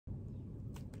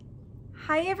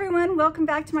Hi everyone, welcome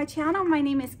back to my channel. My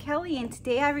name is Kelly and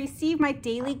today I received my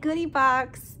daily goodie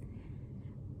box.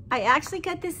 I actually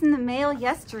got this in the mail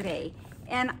yesterday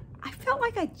and I felt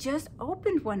like I just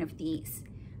opened one of these.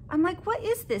 I'm like, what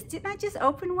is this? Didn't I just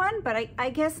open one? But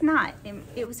I guess not.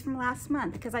 It was from last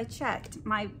month because I checked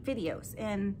my videos.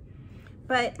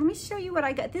 But let me show you what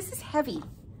I got. This is heavy.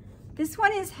 This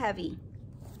one is heavy.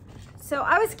 So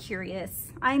I was curious.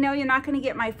 I know you're not going to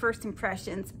get my first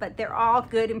impressions, but they're all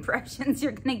good impressions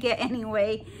you're going to get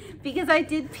anyway, because I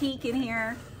did peek in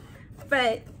here.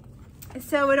 But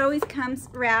so it always comes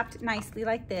wrapped nicely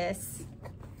like this.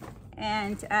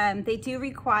 And they do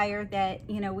require that,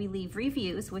 you know, we leave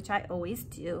reviews, which I always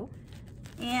do.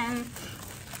 And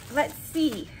let's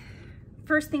see.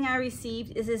 First thing I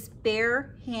received is this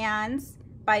Bare Hands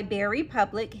by Bare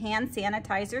Republic hand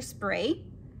sanitizer spray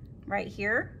right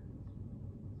here.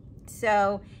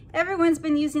 So everyone's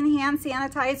been using hand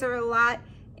sanitizer a lot,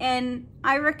 and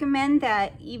I recommend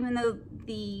that, even though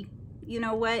the, you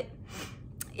know what,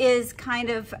 is kind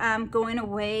of going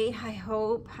away. I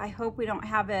hope we don't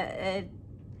have a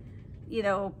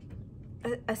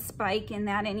spike in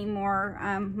that anymore.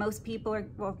 Most people are,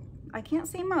 well, I can't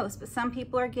say most, but some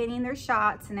people are getting their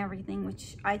shots and everything,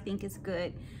 which I think is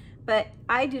good. But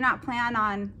I do not plan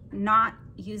on not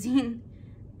using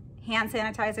hand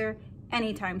sanitizer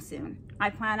anytime soon. I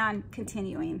plan on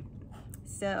continuing.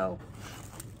 So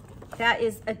that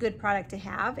is a good product to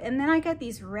have. And then I got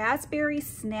these Raspberry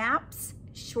Snaps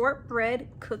shortbread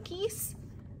cookies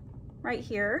right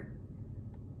here.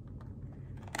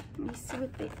 Let me see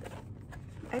what they,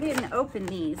 I didn't open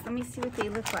these. Let me see what they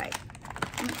look like.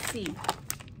 Let's see.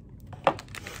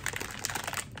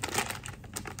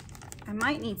 I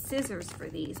might need scissors for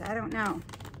these. I don't know.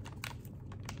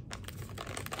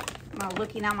 I'm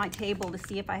looking on my table to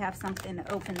see if I have something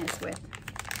to open this with.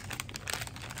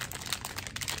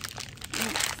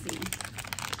 Let's see.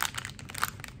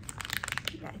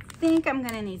 Yeah, I think I'm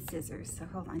gonna need scissors, so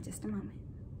hold on just a moment.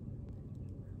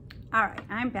 All right,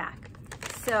 I'm back.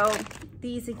 So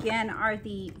these again are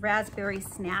the Raspberry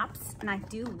Snaps, and I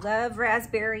do love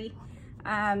raspberry,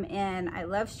 and I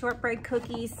love shortbread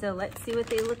cookies, so let's see what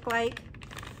they look like.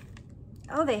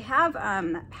 Oh, they have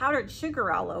powdered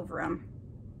sugar all over them.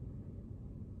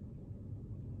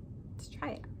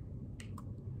 Try it.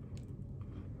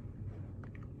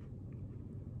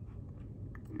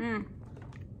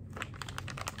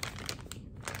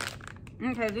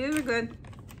 Okay, these are good.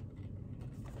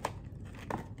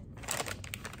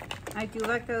 I do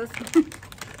like those. You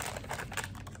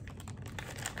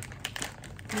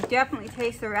definitely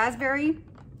taste the raspberry.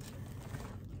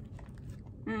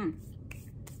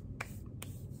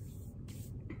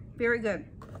 Very good.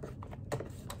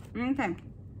 Okay.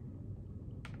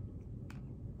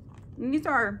 These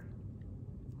are,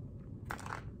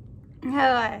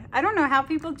 I don't know how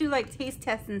people do like taste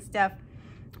tests and stuff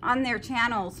on their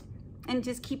channels and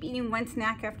just keep eating one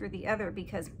snack after the other,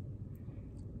 because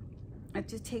it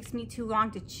just takes me too long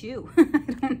to chew. I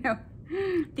don't know.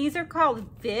 These are called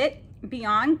VIT,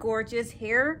 Beyond Gorgeous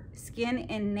Hair, Skin,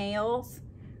 and Nails.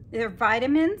 They're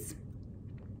vitamins.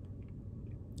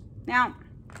 Now,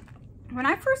 when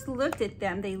I first looked at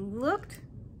them, they looked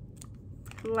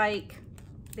like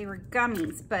they were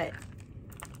gummies, but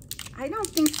I don't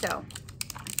think so.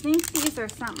 I think these are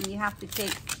something you have to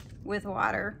take with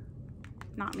water.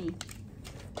 Not me.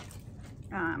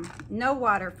 No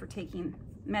water for taking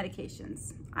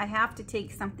medications. I have to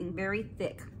take something very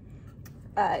thick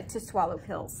to swallow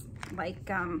pills, like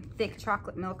thick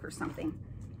chocolate milk or something.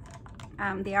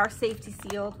 They are safety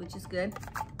sealed, which is good.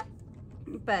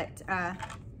 But I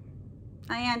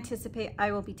anticipate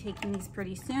I will be taking these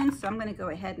pretty soon, so I'm going to go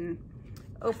ahead and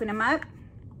open them up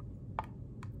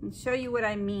and show you what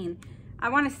I mean. I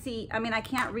want to see, I mean, I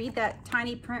can't read that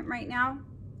tiny print right now.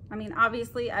 I mean,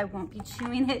 obviously I won't be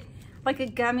chewing it like a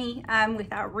gummy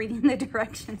without reading the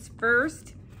directions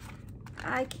first.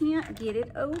 I can't get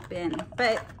it open,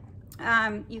 but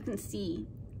you can see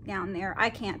down there, I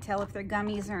can't tell if they're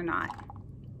gummies or not.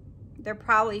 They're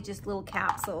probably just little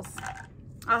capsules.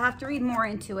 I'll have to read more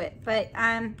into it, but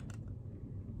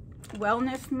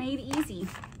wellness made easy.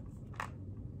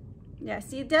 Yeah,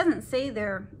 see, it doesn't say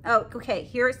they're, oh, okay,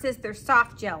 here it says they're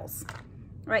soft gels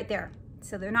right there.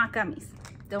 So they're not gummies.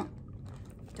 Don't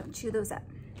chew those up.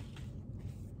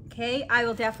 Okay, I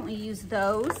will definitely use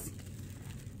those.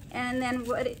 And then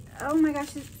oh my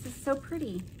gosh, this is so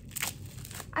pretty.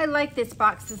 I like this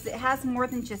box because it has more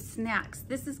than just snacks.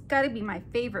 This has got to be my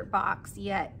favorite box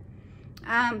yet.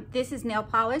 This is nail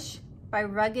polish by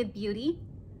Rugged Beauty.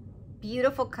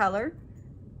 Beautiful color.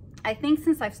 I think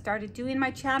since I've started doing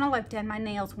my channel, I've done my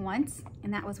nails once,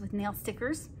 and that was with nail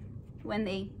stickers. when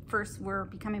they first were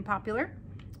becoming popular.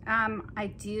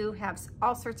 I do have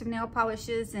all sorts of nail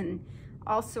polishes and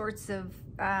all sorts of,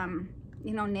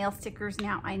 you know, nail stickers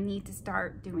now. I need to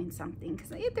start doing something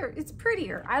because it's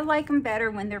prettier. I like them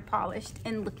better when they're polished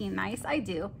and looking nice. I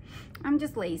do. I'm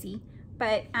just lazy.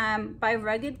 But by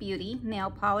Rugged Beauty nail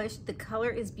polish, the color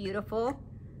is beautiful.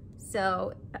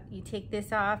 So you take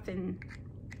this off and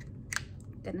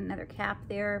got another cap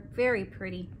there. Very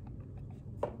pretty.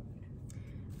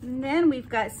 And then we've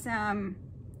got some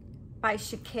by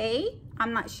Shakay.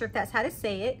 I'm not sure if that's how to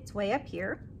say it. It's way up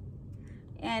here.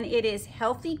 And it is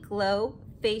Healthy Glow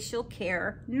Facial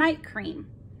Care Night Cream.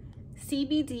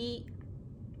 CBD,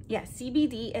 yeah,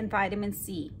 CBD and vitamin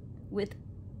C with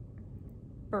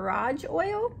borage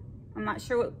oil. I'm not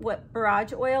sure what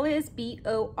borage oil is,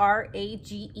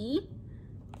 B-O-R-A-G-E.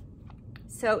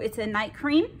 So it's a night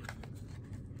cream.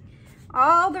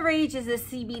 All the rage is this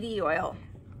CBD oil.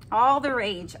 All the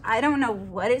rage. I don't know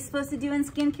what it's supposed to do in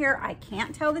skincare. I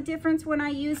can't tell the difference when I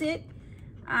use it.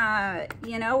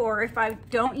 You know, or if I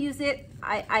don't use it,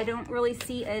 I don't really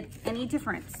see any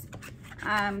difference.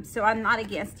 So I'm not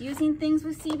against using things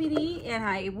with CBD, and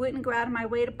I wouldn't go out of my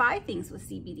way to buy things with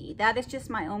CBD. That is just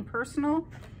my own personal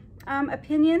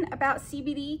opinion about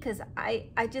CBD, because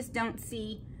I just don't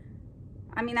see,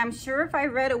 I mean, I'm sure if I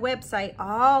read a website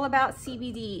all about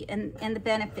CBD and the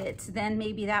benefits, then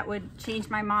maybe that would change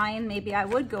my mind. Maybe I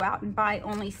would go out and buy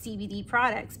only CBD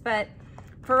products. But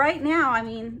for right now, I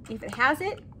mean, if it has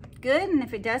it, good. And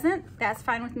if it doesn't, that's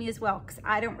fine with me as well, because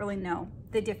I don't really know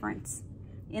the difference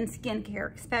in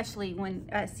skincare, especially when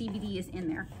CBD is in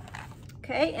there.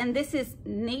 Okay, and this is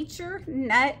Nature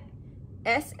Nut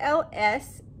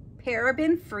SLS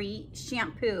paraben-free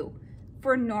shampoo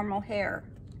for normal hair.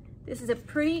 This is a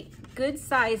pretty good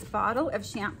size bottle of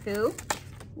shampoo,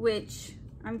 which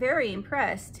I'm very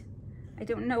impressed. I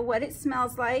don't know what it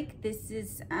smells like. This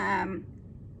is,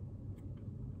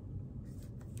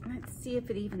 let's see if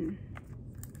it even,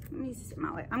 let me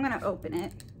smell it. I'm gonna open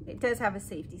it. It does have a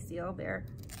safety seal there.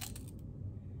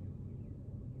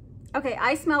 Okay,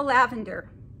 I smell lavender.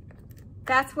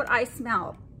 That's what I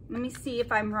smell. Let me see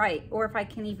if I'm right or if I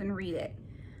can even read it.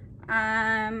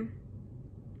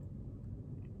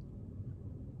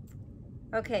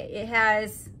 Okay, it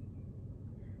has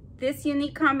this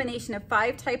unique combination of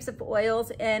 5 types of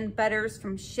oils and butters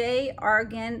from shea,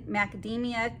 argan,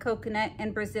 macadamia, coconut,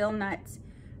 and Brazil nuts.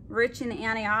 Rich in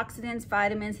antioxidants,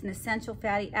 vitamins, and essential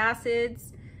fatty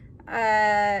acids.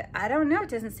 I don't know, it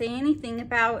doesn't say anything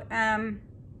about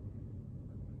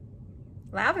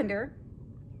lavender.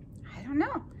 I don't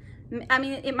know. I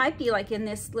mean, it might be like in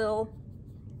this little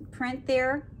print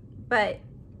there, but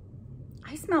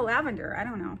I smell lavender. I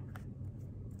don't know.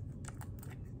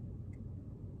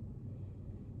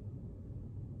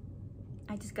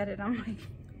 I just got it on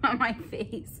my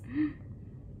face.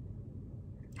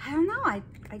 I don't know. I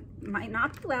might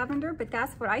not be lavender, but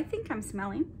that's what I think I'm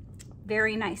smelling.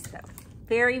 Very nice though.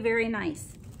 Very, very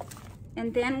nice.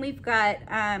 And then we've got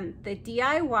the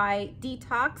DIY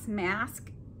Detox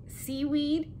Mask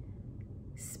Seaweed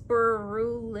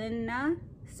Spirulina.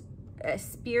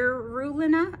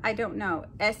 Spirulina, I don't know.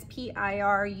 S-P-I-R-U-L-I-N-A.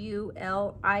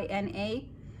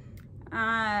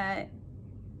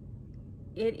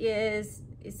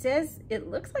 It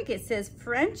looks like it says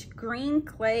French green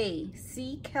clay,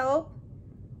 sea kelp.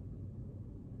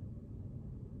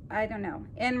 I don't know.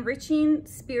 Enriching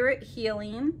spirit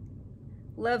healing.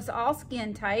 Loves all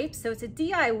skin types. So it's a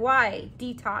DIY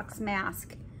detox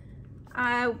mask.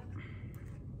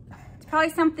 It's probably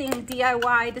something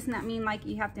DIY. Doesn't that mean like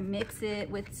you have to mix it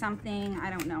with something? I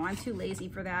don't know. I'm too lazy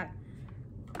for that.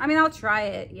 I mean, I'll try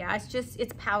it. Yeah,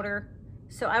 it's powder.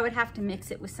 So I would have to mix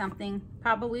it with something.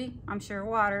 Probably, I'm sure,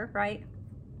 water, right?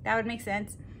 That would make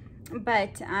sense.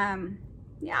 But yeah,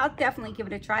 I'll definitely give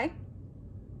it a try.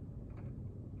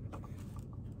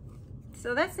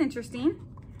 So that's interesting.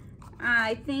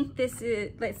 I think this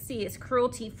is, let's see, it's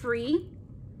cruelty-free,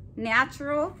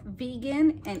 natural,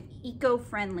 vegan, and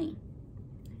eco-friendly.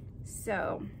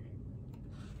 So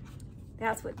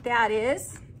that's what that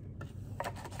is.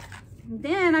 And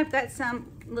then I've got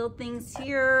some little things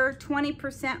here.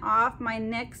 20% off my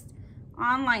next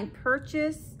online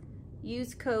purchase.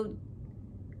 Use code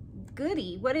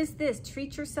Goodie. What is this?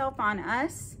 Treat yourself on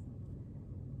us.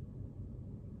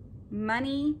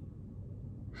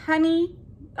 Honey.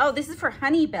 Oh, this is for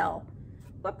Honeybell.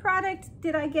 What product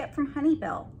did I get from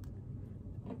Honeybell?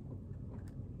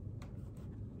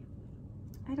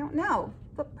 I don't know.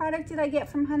 What product did I get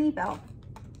from Honeybell?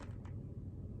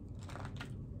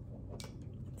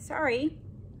 Sorry,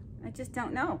 I just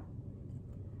don't know.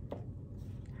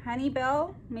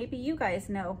 Honeybell, maybe you guys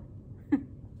know.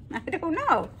 I don't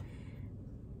know.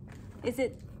 Is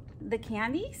it the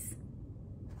candies?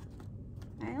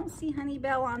 I don't see Honey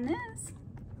Bell on this.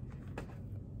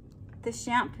 The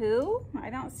shampoo, I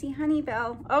don't see Honey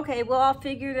Bell. Okay, well, I'll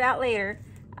figure it out later.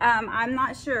 I'm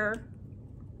not sure.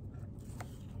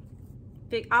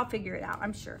 I'll figure it out,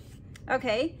 I'm sure.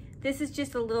 Okay, this is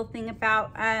just a little thing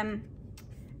about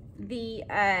the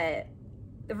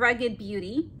Rugged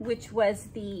Beauty, which was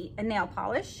the nail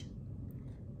polish.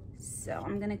 So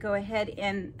I'm gonna go ahead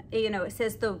and, you know, it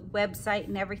says the website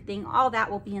and everything. All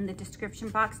that will be in the description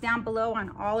box down below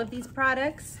on all of these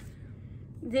products.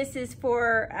 This is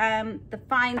for the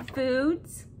Fine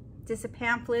Foods, just a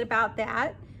pamphlet about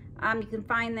that. You can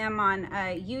find them on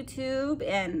YouTube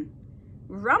and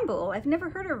Rumble. I've never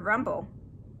heard of Rumble.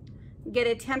 Get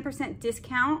a 10%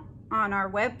 discount on our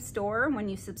web store when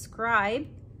you subscribe.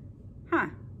 Huh,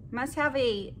 must have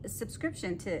a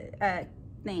subscription to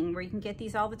thing where you can get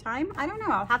these all the time. I don't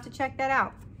know, I'll have to check that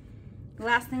out. The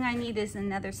last thing I need is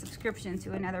another subscription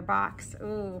to another box.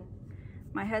 Ooh,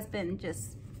 my husband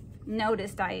just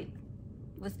noticed I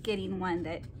was getting one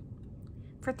that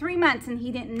for 3 months and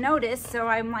he didn't notice, so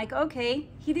I'm like, okay,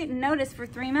 he didn't notice for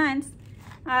 3 months.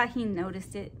 He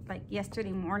noticed it like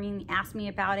yesterday morning, he asked me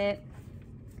about it.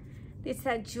 It's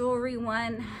that jewelry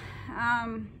one.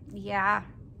 Yeah,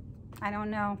 I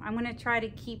don't know. I'm gonna try to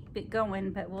keep it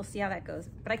going, but we'll see how that goes.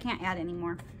 But I can't add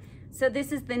anymore. So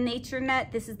this is the Nature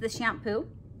Nut. This is the shampoo.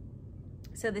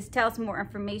 So this tells more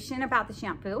information about the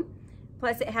shampoo.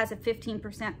 Plus it has a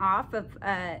 15% off of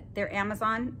their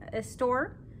Amazon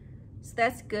store. So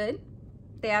that's good.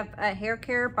 They have hair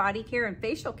care, body care, and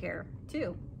facial care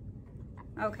too.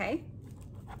 Okay,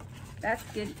 that's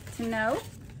good to know.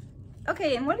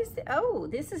 Okay, and what is the, oh,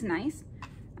 this is nice.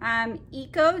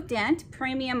 Eco Dent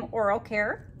Premium Oral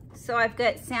Care. So I've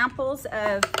got samples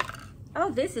of,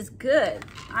 oh, this is good.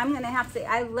 I'm gonna have to say,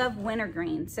 I love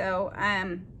wintergreen. So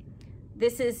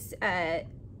this is,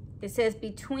 it says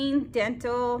between, and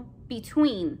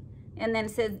then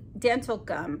it says dental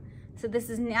gum. So this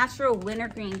is natural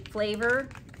wintergreen flavor.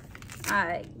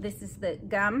 This is the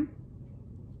gum.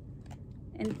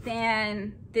 And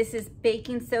then this is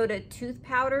baking soda tooth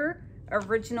powder,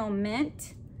 original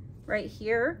mint, right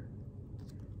here.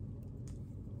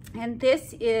 And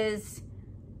this is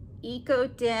Eco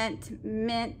Dent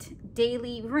Mint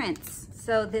Daily Rinse.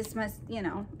 So this must, you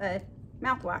know, a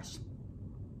mouthwash.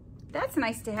 That's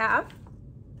nice to have.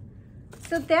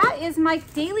 So that is my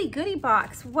daily goodie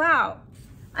box. Wow.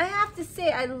 I have to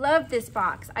say, I love this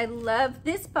box. I love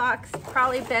this box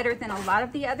probably better than a lot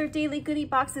of the other daily goodie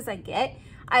boxes I get.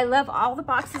 I love all the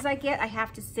boxes I get. I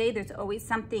have to say there's always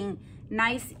something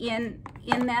nice in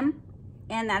them,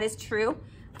 and that is true.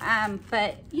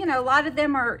 But you know, a lot of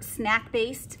them are snack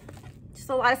based, just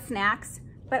a lot of snacks.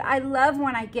 But I love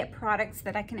when I get products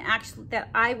that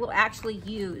I will actually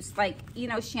use, like, you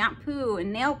know, shampoo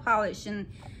and nail polish and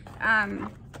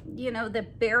you know, the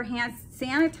bare hand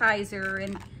sanitizer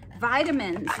and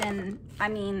vitamins. And I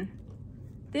mean,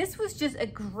 this was just a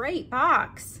great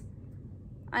box.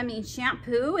 I mean,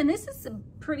 shampoo, and this is a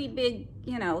pretty big,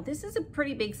 you know, this is a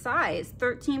pretty big size,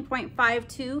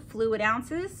 13.52 fluid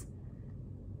ounces.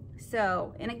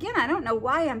 So, and again, I don't know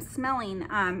why I'm smelling,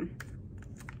 I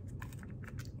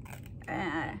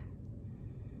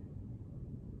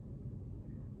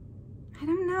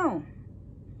don't know.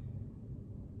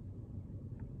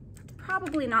 It's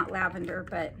probably not lavender,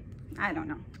 but I don't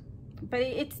know. But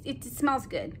it smells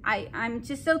good. I'm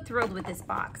just so thrilled with this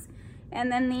box.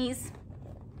 And then these,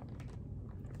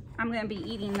 I'm gonna be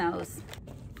eating those.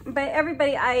 But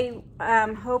everybody, I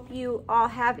hope you all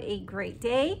have a great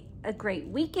day, a great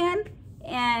weekend,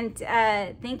 and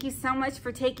thank you so much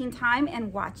for taking time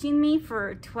and watching me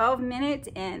for 12 minutes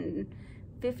and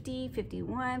 50,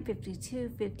 51,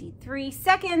 52, 53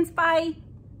 seconds. Bye.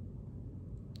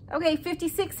 Okay,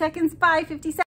 56 seconds. Bye. 57.